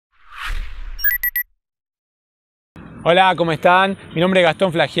Hola, ¿cómo están? Mi nombre es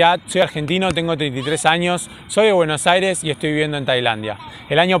Gastón Flageat, soy argentino, tengo 33 años, soy de Buenos Aires y estoy viviendo en Tailandia.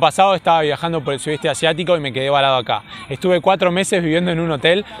 El año pasado estaba viajando por el Sudeste Asiático y me quedé varado acá. Estuve 4 meses viviendo en un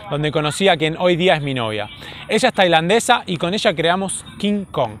hotel donde conocí a quien hoy día es mi novia. Ella es tailandesa y con ella creamos Kin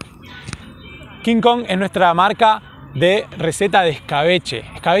Kon. Kin Kon es nuestra marca de receta de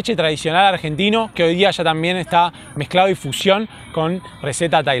escabeche tradicional argentino que hoy día ya también está mezclado y fusión con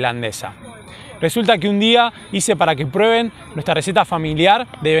receta tailandesa. Resulta que un día hice para que prueben nuestra receta familiar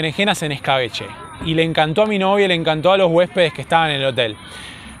de berenjenas en escabeche y le encantó a mi novia y le encantó a los huéspedes que estaban en el hotel.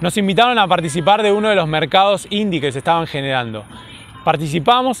 Nos invitaron a participar de uno de los mercados indie que se estaban generando.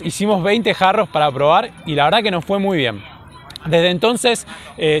 Participamos, hicimos 20 jarros para probar y la verdad que nos fue muy bien. Desde entonces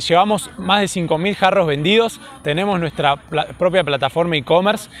llevamos más de 5.000 jarros vendidos, tenemos nuestra propia plataforma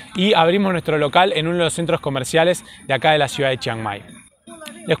e-commerce y abrimos nuestro local en uno de los centros comerciales de acá de la ciudad de Chiang Mai.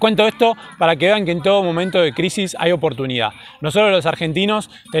 Les cuento esto para que vean que en todo momento de crisis hay oportunidad. Nosotros los argentinos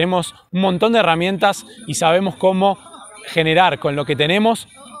tenemos un montón de herramientas y sabemos cómo generar con lo que tenemos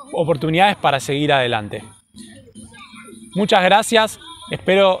oportunidades para seguir adelante. Muchas gracias,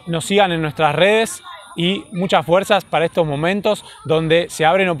 espero nos sigan en nuestras redes y muchas fuerzas para estos momentos donde se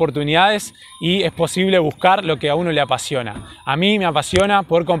abren oportunidades y es posible buscar lo que a uno le apasiona. A mí me apasiona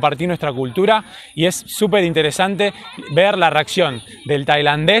poder compartir nuestra cultura y es súper interesante ver la reacción del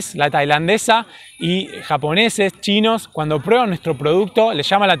tailandés, la tailandesa y japoneses, chinos, cuando prueban nuestro producto, les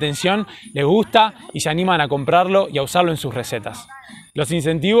llama la atención, les gusta y se animan a comprarlo y a usarlo en sus recetas. Los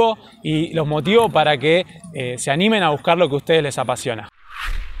incentivo y los motivo para que se animen a buscar lo que a ustedes les apasiona.